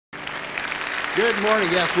Good morning.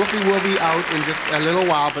 Yes, Woofy will be out in just a little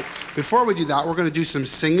while, but before we do that, we're going to do some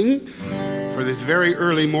singing for this very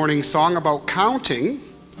early morning song about counting.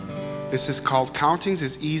 This is called Counting's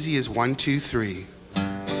as Easy as 1, 2, 3.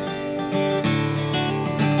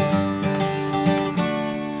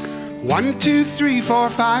 1, 2, 3, 4,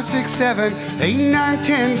 5, 6, 7, 8, 9,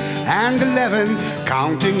 10, and 11.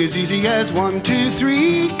 Counting as easy as 1, 2,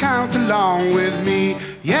 3. Count along with me.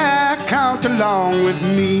 Yeah, count along with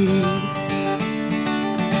me.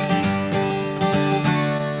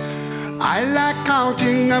 I like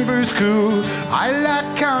counting numbers cool. I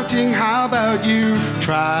like counting, how about you?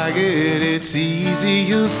 Try it, it's easy,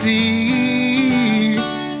 you'll see.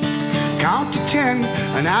 Count to 10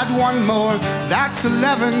 and add one more. That's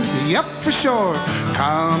 11, yep, for sure.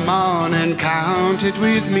 Come on and count it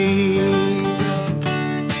with me.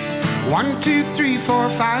 1, 2, 3, 4,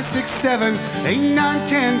 5, 6, 7, 8, 9,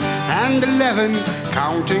 10, and 11.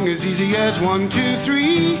 Counting as easy as 1, 2,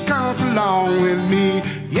 3. Count along with me.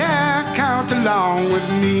 Yeah, count along with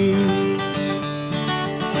me.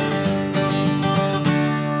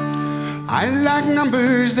 I like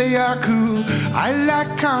numbers, they are cool. I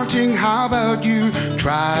like counting, how about you?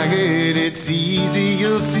 Try it, it's easy,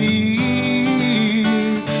 you'll see.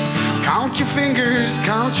 Count your fingers,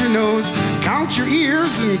 count your nose, count your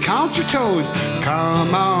ears and count your toes.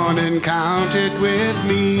 Come on and count it with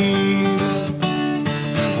me.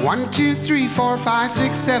 1, 2, 3, 4, 5,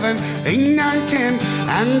 6, 7, 8, 9, 10,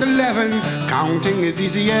 and 11. Counting as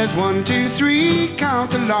easy as 1, 2, 3.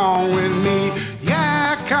 Count along with me.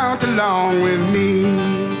 Yeah, count along with me.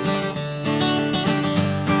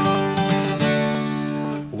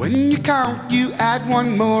 When you count, you add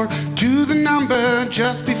one more to the number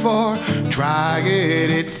just before. Try it,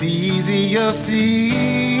 it's easy, you'll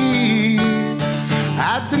see.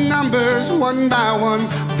 Add the numbers one by one.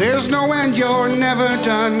 There's no end, you're never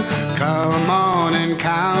done. Come on and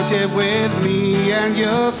count it with me, and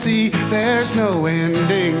you'll see there's no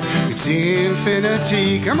ending. It's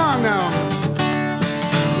infinity. Come on now.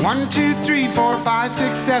 1, 2, 3, 4, 5,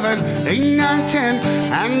 6, 7, 8, 9, 10,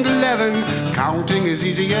 and 11. Counting as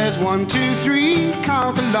easy as 1, 2, 3.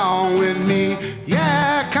 Count along with me.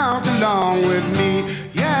 Yeah, count along with me.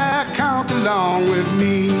 Yeah, count along with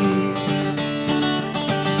me.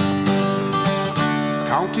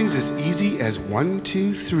 Counting's as easy as 1,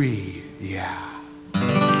 2, 3. Yeah.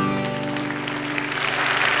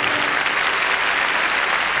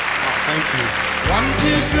 Thank you. 1,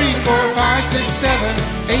 2, 3, 4, 5, 6, 7,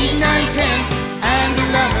 8, 9, 10, and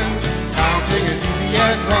 11. Counting as easy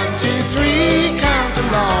as 1, 2, 3.